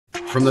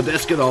From the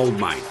desk at Old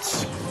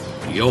Mates,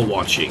 you're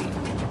watching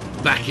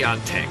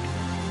Backyard Tech.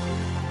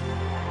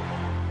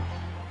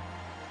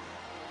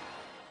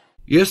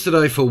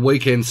 Yesterday for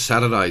Weekend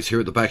Saturdays here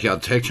at the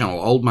Backyard Tech channel,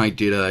 Old Mate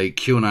did a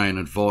Q&A and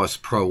Advice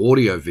Pro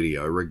audio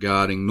video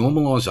regarding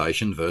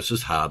normalisation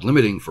versus hard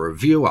limiting for a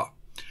viewer.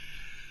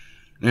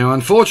 Now,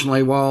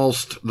 unfortunately,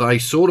 whilst they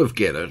sort of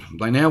get it,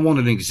 they now want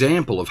an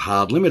example of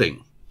hard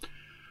limiting,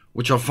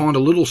 which I find a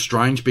little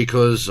strange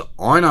because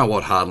I know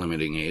what hard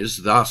limiting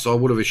is, thus I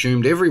would have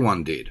assumed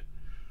everyone did.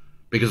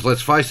 Because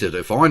let's face it,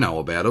 if I know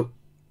about it,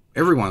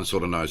 everyone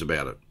sort of knows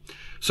about it.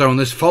 So in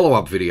this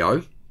follow-up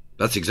video,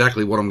 that's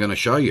exactly what I'm going to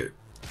show you.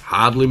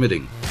 Hard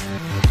limiting.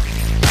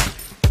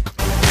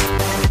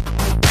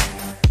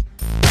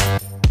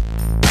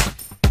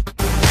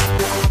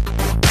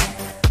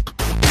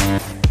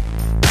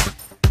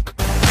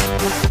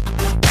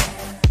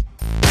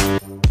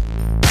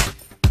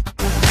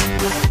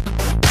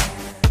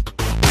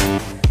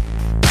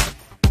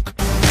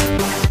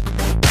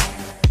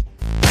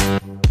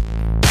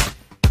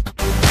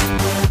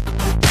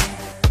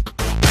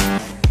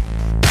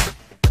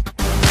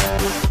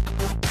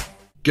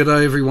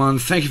 G'day everyone,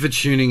 thank you for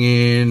tuning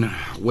in.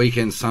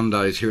 Weekend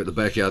Sundays here at the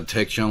Backyard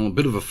Tech channel. A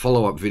bit of a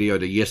follow-up video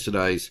to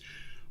yesterday's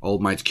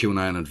Old Mates Q&A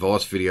and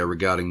Advice video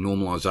regarding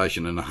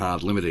normalisation and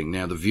hard limiting.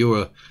 Now the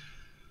viewer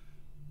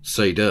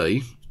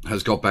CD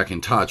has got back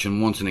in touch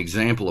and wants an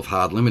example of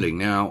hard limiting.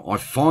 Now I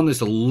find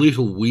this a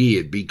little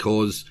weird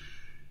because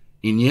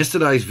in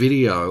yesterday's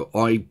video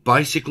I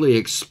basically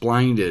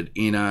explained it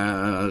in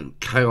a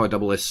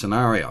KISS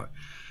scenario,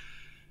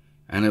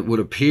 and it would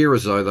appear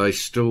as though they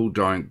still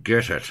don't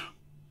get it.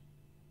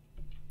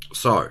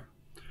 So,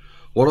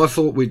 what I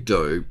thought we'd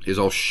do is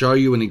I'll show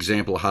you an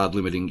example of hard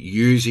limiting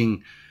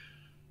using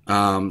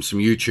some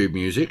YouTube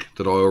music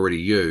that I already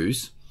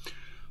use,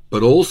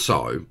 but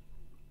also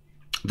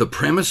the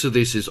premise of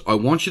this is I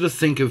want you to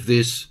think of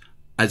this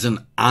as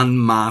an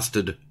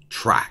unmastered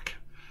track.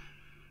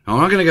 Now,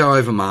 I'm not going to go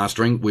over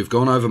mastering. We've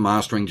gone over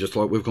mastering just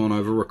like we've gone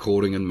over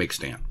recording and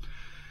mixdown.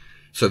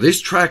 So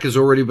this track has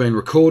already been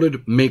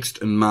recorded,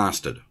 mixed and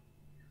mastered.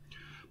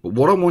 But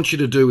what I want you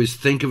to do is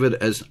think of it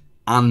as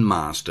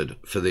unmastered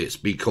for this,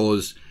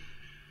 because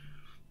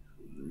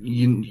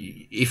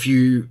if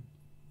you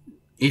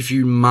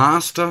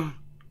remaster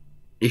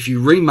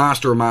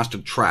a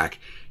mastered track,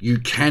 you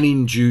can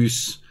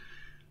induce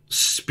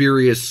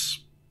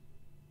spurious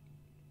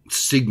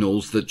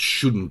signals that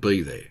shouldn't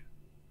be there,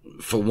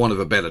 for want of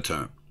a better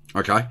term.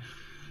 Okay,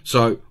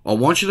 so I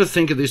want you to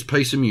think of this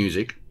piece of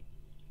music.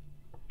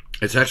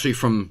 It's actually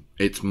from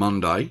It's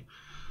Monday.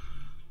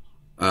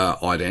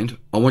 Ident.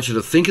 I want you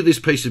to think of this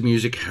piece of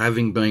music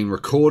having been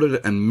recorded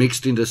and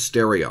mixed into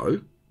stereo,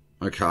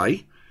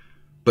 okay,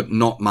 but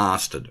not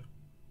mastered.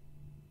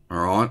 All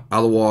right.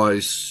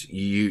 Otherwise,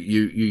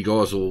 you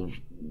guys will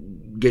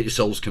get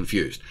yourselves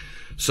confused.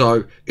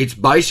 So it's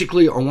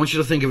basically, I want you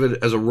to think of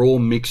it as a raw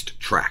mixed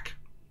track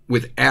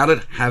without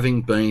it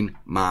having been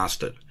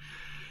mastered.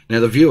 Now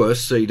the viewer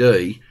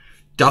CD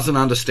doesn't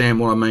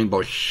understand what I mean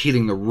by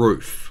hitting the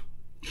roof,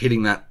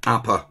 hitting that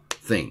upper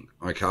thing.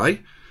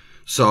 Okay,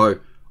 so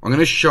I'm going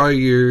to show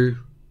you,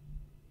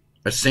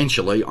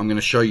 essentially, I'm going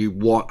to show you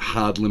what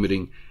hard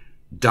limiting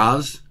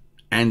does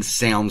and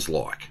sounds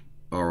like,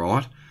 all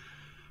right?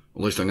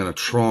 At least I'm going to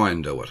try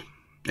and do it.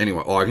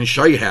 Anyway, I can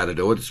show you how to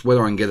do it. It's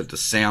whether I can get it to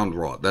sound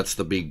right. That's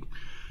the big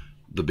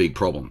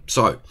problem.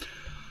 So,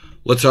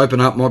 let's open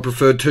up my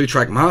preferred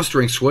 2-track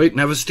mastering suite and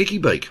have a sticky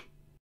beak.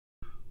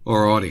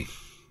 Alrighty.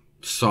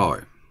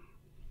 So,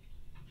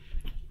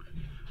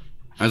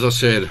 as I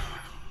said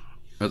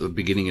at the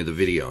beginning of the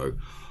video,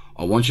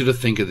 I want you to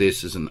think of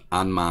this as an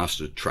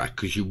unmastered track,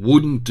 because you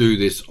wouldn't do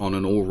this on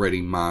an already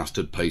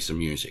mastered piece of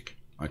music,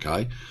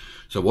 okay?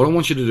 So what I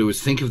want you to do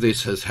is think of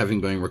this as having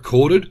been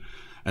recorded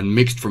and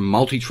mixed from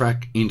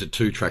multi-track into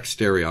 2-track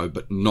stereo,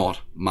 but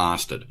not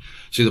mastered.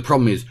 See, the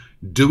problem is,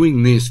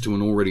 doing this to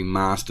an already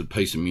mastered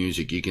piece of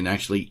music, you can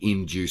actually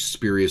induce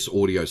spurious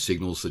audio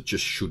signals that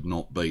just should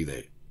not be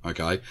there,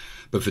 okay?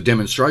 But for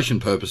demonstration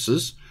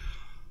purposes,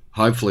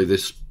 hopefully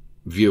this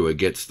viewer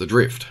gets the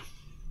drift.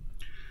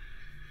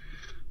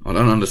 I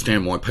don't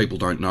understand why people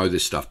don't know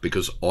this stuff,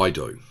 because I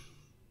do.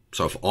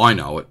 So if I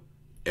know it,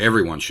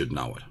 everyone should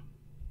know it.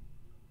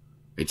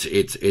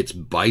 It's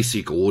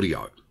basic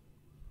audio.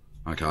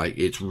 Okay,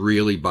 it's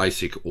really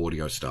basic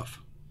audio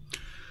stuff.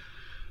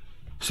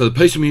 So the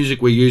piece of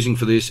music we're using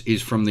for this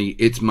is from the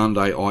It's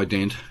Monday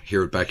ident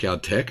here at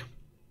Backyard Tech.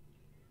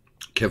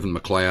 Kevin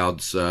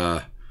Macleod's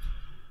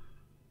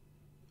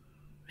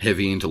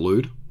heavy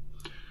interlude.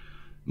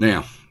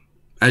 Now,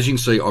 as you can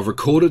see, I've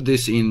recorded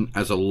this in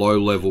as a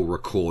low-level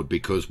record,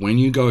 because when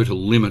you go to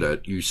limit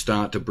it, you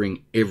start to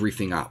bring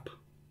everything up.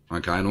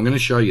 Okay, and I'm going to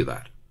show you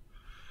that.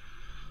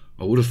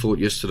 I would have thought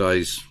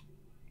yesterday's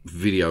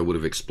video would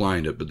have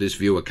explained it, but this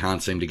viewer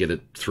can't seem to get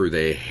it through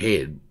their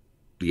head,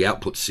 the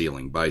output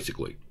ceiling,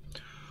 basically.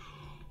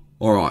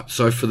 Alright,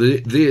 so for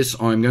this,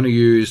 I'm going to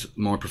use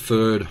my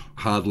preferred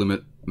hard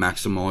limit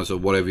maximizer,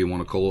 whatever you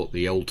want to call it,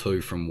 the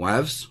L2 from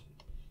WAVs.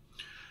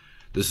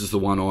 This is the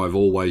one I've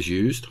always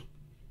used.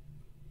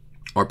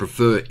 I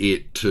prefer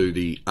it to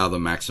the other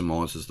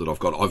maximizers that I've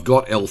got. I've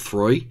got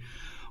L3.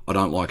 I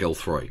don't like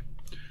L3.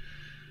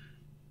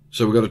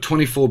 So we've got a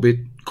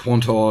 24-bit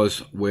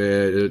quantize,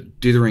 we're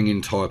dithering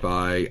in type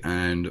A,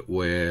 and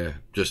we're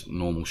just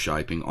normal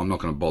shaping. I'm not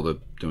going to bother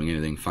doing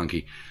anything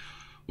funky.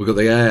 We've got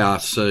the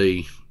ARC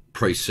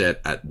preset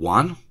at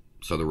 1,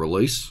 so the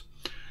release.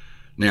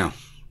 Now,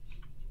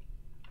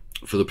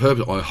 for the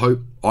purpose, I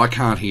hope I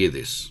can't hear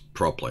this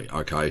properly,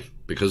 okay?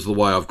 Because the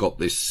way I've got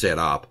this set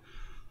up,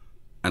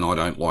 and I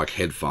don't like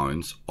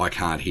headphones, I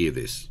can't hear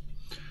this.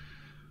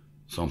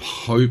 So I'm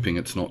hoping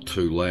it's not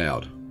too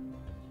loud.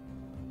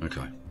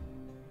 Okay.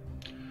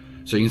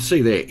 So you can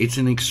see there, it's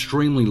an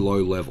extremely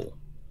low level,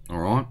 all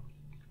right?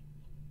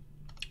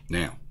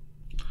 Now,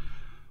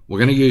 we're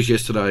going to use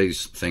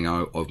yesterday's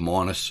thingo of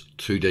minus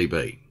 2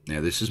 dB.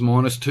 Now, this is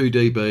minus 2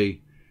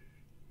 dB,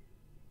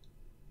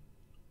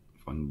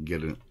 if I can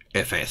get an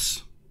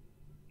FS.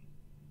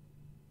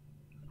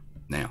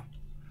 Now,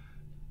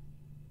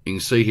 you can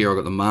see here I've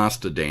got the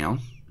master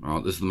down. All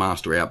right, this is the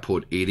master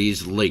output. It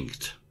is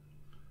linked.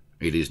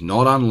 It is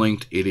not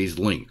unlinked, it is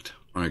linked,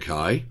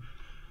 okay?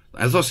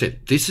 As I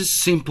said, this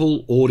is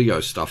simple audio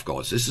stuff,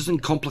 guys. This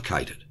isn't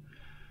complicated.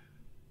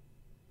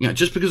 You know,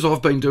 just because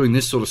I've been doing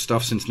this sort of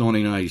stuff since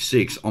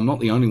 1986, I'm not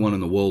the only one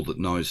in the world that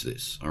knows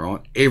this, all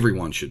right?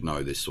 Everyone should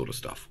know this sort of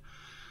stuff.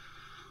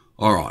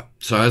 All right,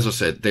 so as I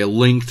said, they're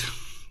linked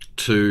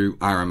to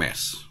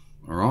RMS,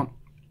 all right?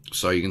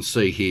 So you can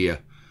see here,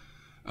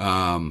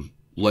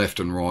 left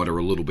and right are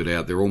a little bit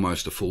out. They're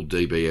almost a full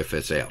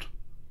dBFS out.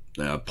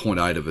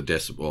 0.8 of a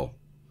decibel.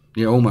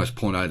 Yeah, almost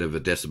 0.8 of a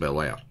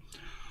decibel out.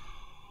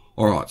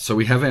 All right, so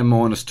we have our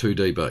minus 2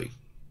 dB.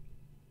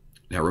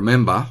 Now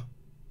remember,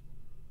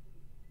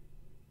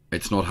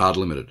 it's not hard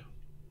limited.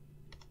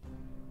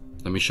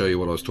 Let me show you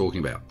what I was talking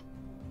about.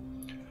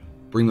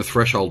 Bring the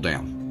threshold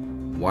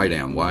down. Way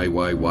down, way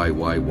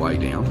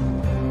down.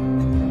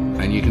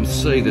 And you can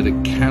see that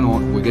it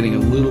cannot, we're getting a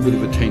little bit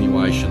of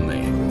attenuation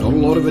there. Not a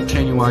lot of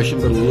attenuation,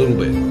 but a little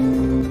bit.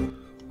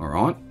 All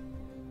right.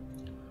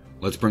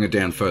 Let's bring it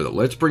down further.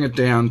 Let's bring it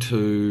down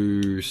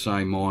to,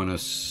 say,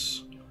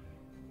 minus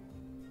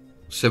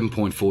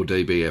 7.4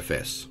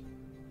 dBFS.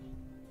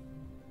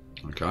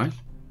 Okay.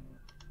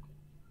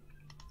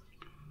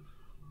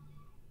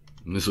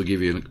 And this will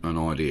give you an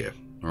idea.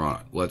 All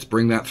right, let's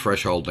bring that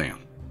threshold down.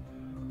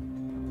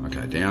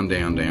 Okay, down.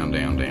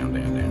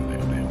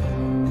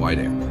 Way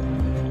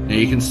down. Now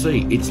you can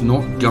see it's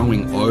not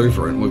going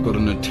over it. We've got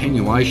an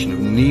attenuation of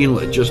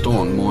nearly just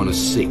on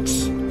minus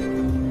 6.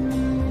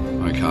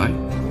 Okay.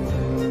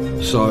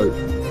 So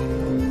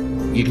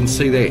you can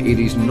see there, it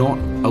is not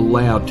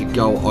allowed to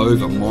go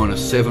over minus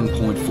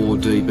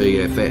 7.4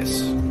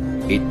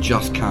 dBFS. It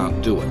just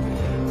can't do it.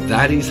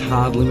 That is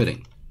hard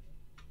limiting.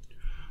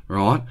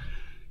 Right?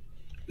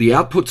 The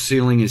output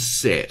ceiling is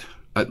set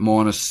at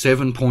minus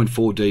 7.4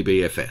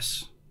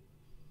 dBFS.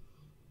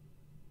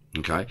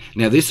 Okay.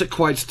 Now this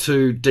equates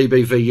to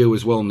dBVU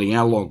as well in the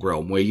analog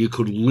realm, where you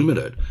could limit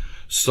it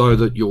so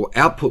that your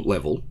output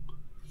level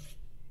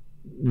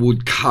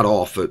would cut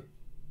off at,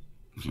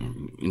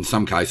 in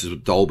some cases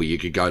with Dolby, you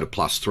could go to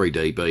plus 3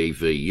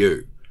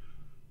 dBVU.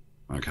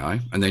 Okay.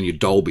 And then you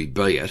Dolby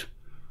B it,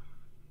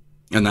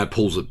 and that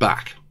pulls it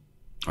back.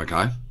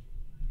 Okay.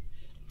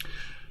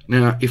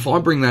 Now, if I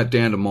bring that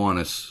down to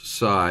minus,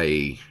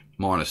 say,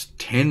 minus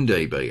 10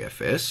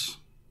 dBFS,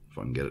 if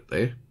I can get it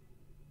there.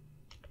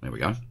 There we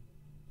go.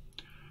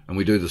 And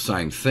we do the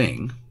same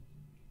thing.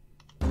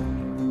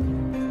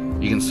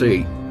 You can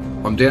see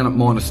I'm down at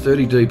minus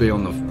 30 dB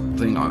on the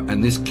thing,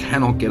 and this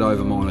cannot get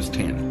over minus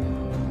 10.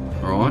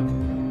 Alright?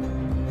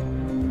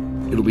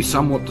 It'll be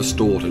somewhat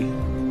distorted.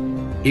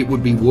 It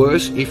would be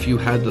worse if you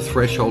had the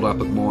threshold up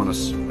at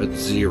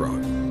 0.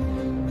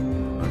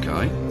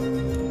 Okay?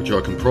 Which I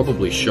can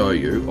probably show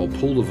you. I'll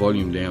pull the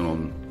volume down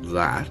on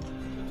that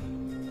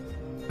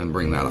and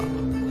bring that up.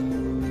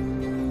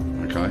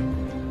 Okay?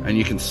 And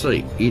you can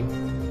see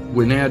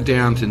we're now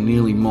down to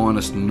nearly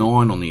minus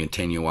 9 on the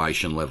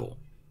attenuation level.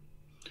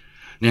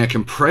 Now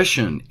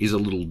compression is a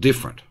little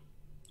different.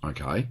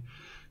 Okay?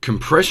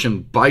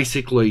 Compression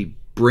basically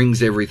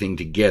brings everything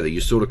together.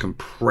 You sort of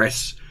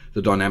compress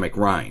the dynamic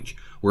range.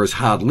 Whereas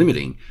hard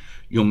limiting,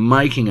 you're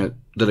making it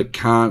that it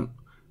can't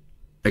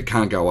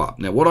go up.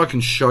 Now what I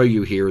can show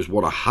you here is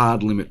what a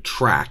hard limit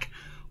track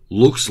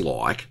looks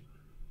like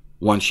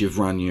once you've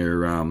run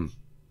your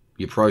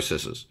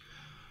processors.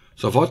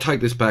 So if I take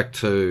this back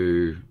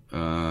to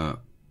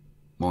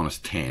minus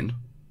 10,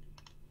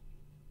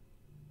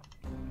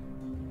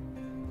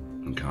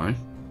 okay,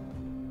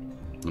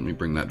 let me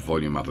bring that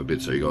volume up a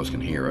bit so you guys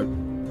can hear it,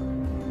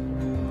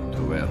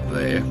 to about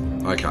there.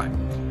 Okay,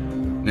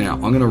 now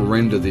I'm going to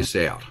render this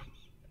out.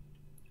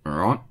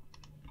 Alright,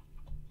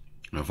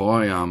 if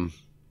I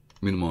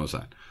minimize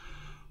that.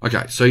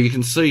 Okay, so you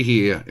can see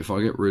here, if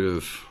I get rid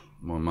of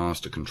my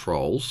master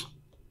controls,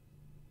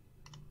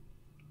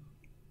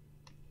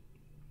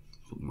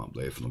 put them up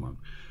there for the moment.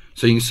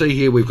 So you can see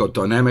here we've got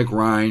dynamic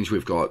range,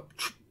 we've got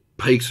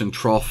peaks and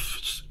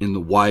troughs in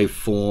the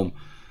waveform,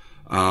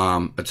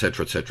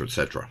 etc, etc,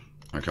 etc.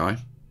 Okay,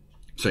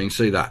 So you can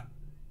see that.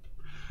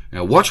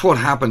 Now watch what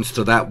happens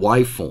to that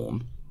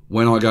waveform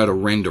when I go to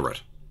render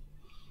it.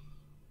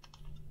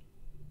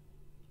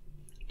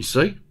 You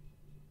see?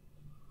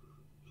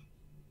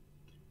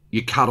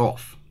 You cut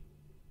off.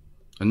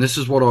 And this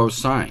is what I was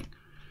saying.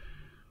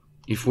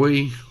 If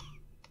we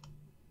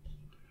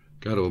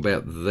go to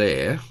about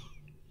there,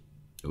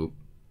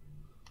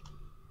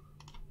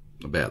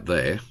 about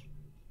there,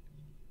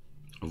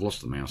 I've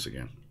lost the mouse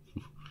again.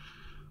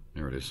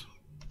 There it is.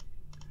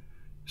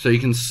 So you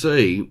can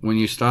see when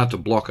you start to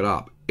block it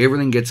up,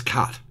 everything gets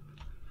cut.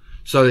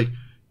 So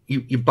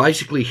you're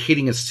basically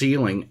hitting a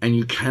ceiling and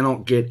you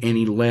cannot get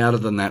any louder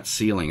than that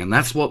ceiling. And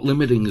that's what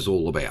limiting is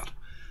all about.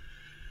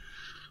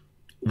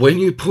 When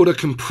you put a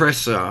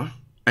compressor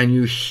and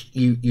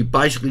you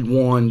basically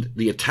wind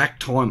the attack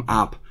time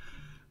up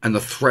and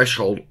the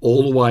threshold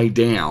all the way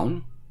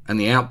down and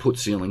the output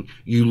ceiling,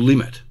 you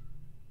limit,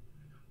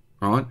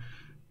 right?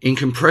 In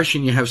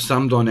compression, you have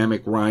some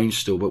dynamic range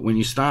still, but when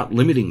you start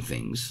limiting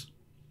things,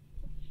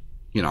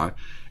 you know,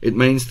 it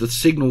means the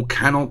signal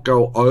cannot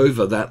go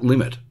over that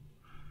limit,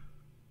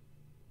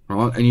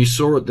 right? And you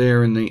saw it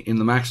there in the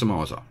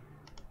maximizer.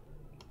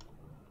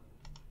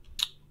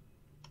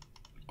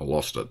 I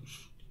lost it.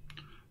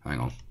 Hang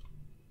on.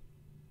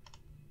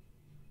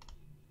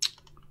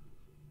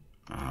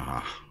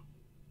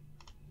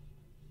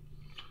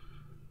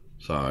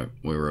 So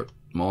we were at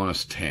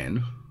minus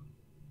 10.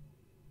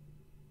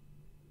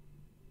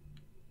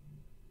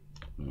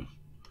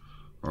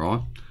 All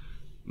right.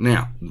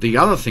 Now, the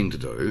other thing to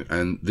do,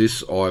 and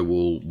this I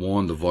will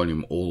wind the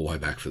volume all the way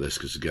back for this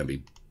because it's going to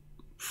be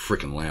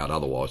freaking loud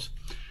otherwise.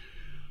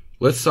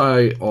 Let's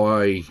say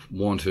I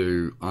want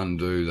to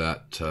undo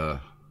that,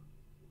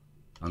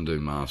 undo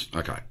mask.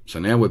 Okay, so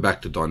now we're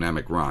back to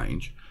dynamic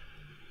range,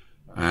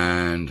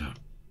 and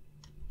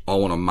I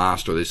want to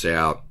master this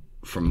out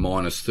from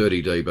minus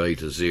 30 dB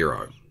to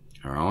 0.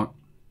 All right.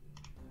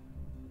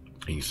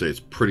 You can see it's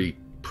pretty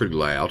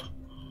loud.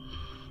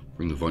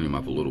 Bring the volume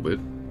up a little bit.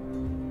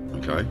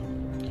 Okay.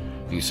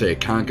 You can see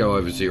it can't go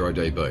over 0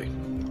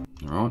 dB.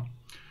 All right.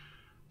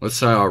 Let's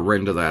say I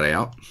render that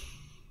out.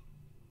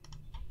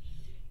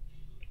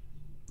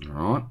 All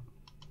right.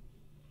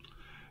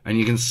 And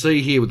you can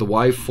see here with the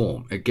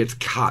waveform, it gets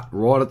cut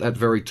right at that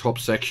very top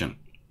section.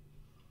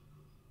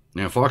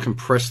 Now, if I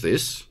compress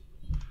this,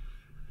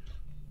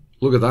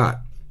 look at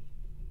that.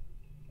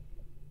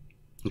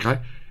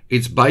 Okay.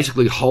 It's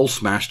basically hole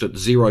smashed at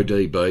 0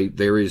 dB.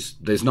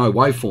 There's no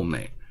waveform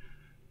there.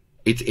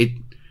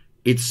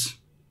 It's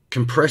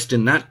compressed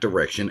in that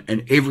direction,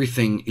 and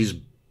everything is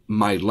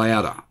made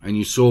louder. And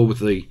you saw with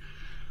the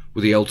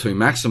L2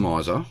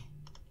 maximizer,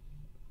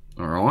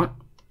 all right.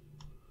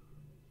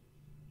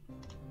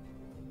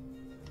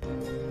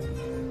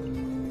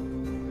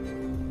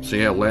 See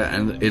how loud,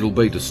 and it'll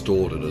be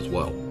distorted as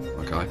well.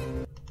 Okay.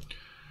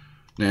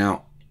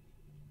 Now,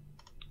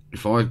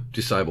 if I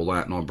disable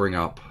that and I bring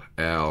up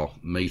our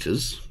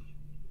meters,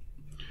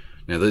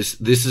 now this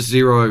is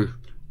 0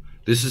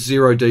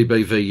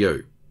 dB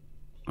VU.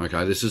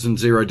 Okay, this isn't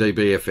 0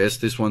 dB FS,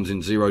 this one's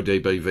in 0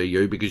 dB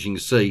VU, because you can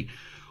see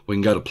we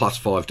can go to plus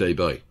 5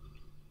 dB.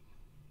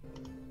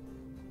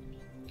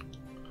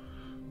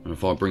 And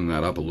if I bring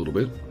that up a little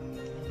bit,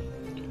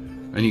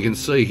 and you can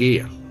see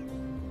here,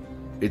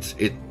 it's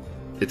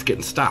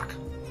getting stuck.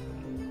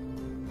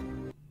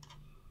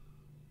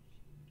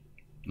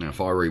 Now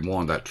if I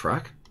rewind that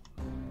track,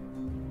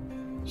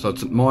 so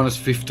it's at minus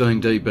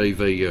 15 dB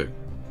VU,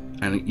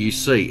 and you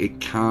see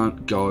it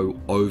can't go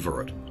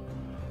over it.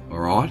 All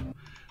right,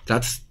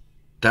 that's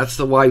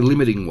the way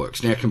limiting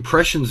works. Now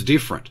compression's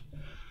different.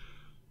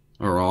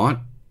 All right,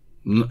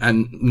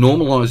 and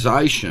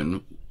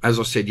normalization, as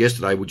I said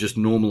yesterday, would just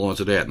normalize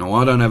it out. Now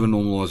I don't have a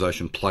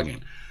normalization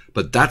plugin,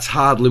 but that's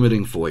hard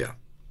limiting for you.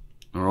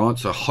 All right,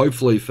 so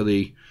hopefully for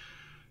the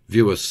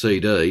viewer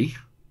CD,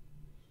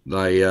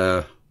 they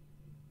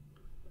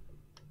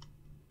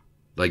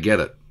get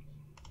it.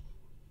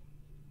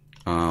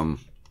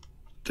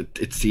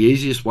 It's the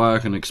easiest way I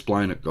can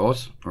explain it,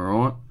 guys. All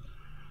right,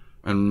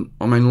 and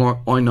I mean, like,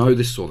 I know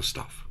this sort of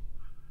stuff,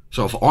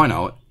 so if I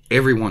know it,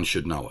 everyone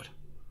should know it,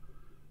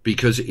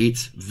 because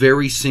it's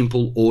very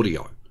simple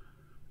audio.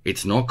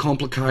 It's not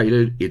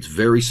complicated. It's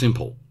very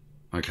simple.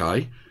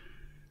 Okay,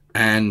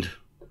 and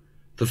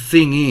the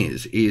thing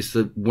is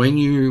that when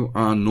you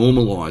are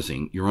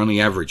normalizing, you're only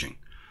averaging.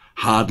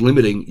 Hard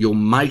limiting, you're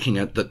making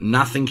it that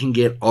nothing can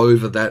get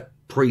over that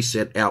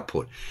preset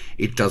output.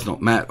 It does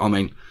not matter. I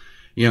mean,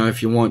 you know,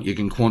 if you want, you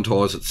can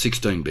quantize at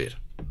 16-bit.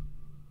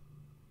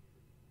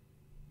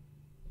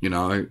 You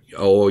know,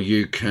 or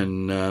you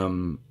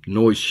can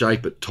noise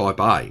shape it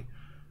type A.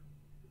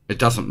 It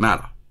doesn't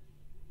matter.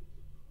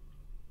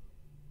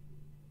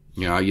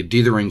 You know, your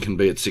dithering can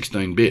be at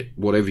 16-bit,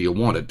 whatever you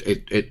want.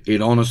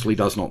 It honestly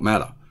does not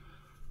matter.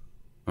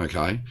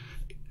 Okay?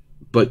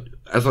 But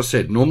as I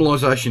said,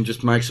 normalization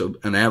just makes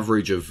an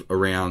average of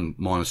around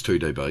minus 2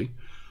 dB,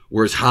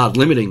 whereas hard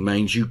limiting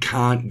means you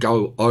can't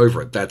go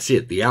over it. That's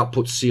it. The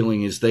output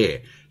ceiling is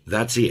there.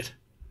 That's it.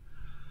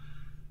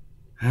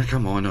 How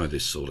come I know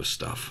this sort of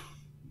stuff?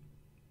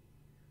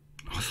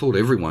 thought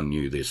everyone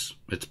knew this.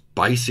 It's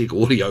basic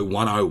audio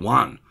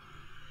 101.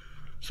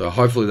 So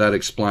hopefully that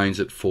explains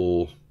it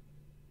for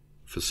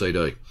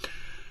CD.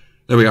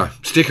 There we go.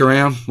 Stick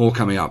around. More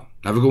coming up.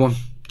 Have a good one.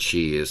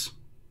 Cheers.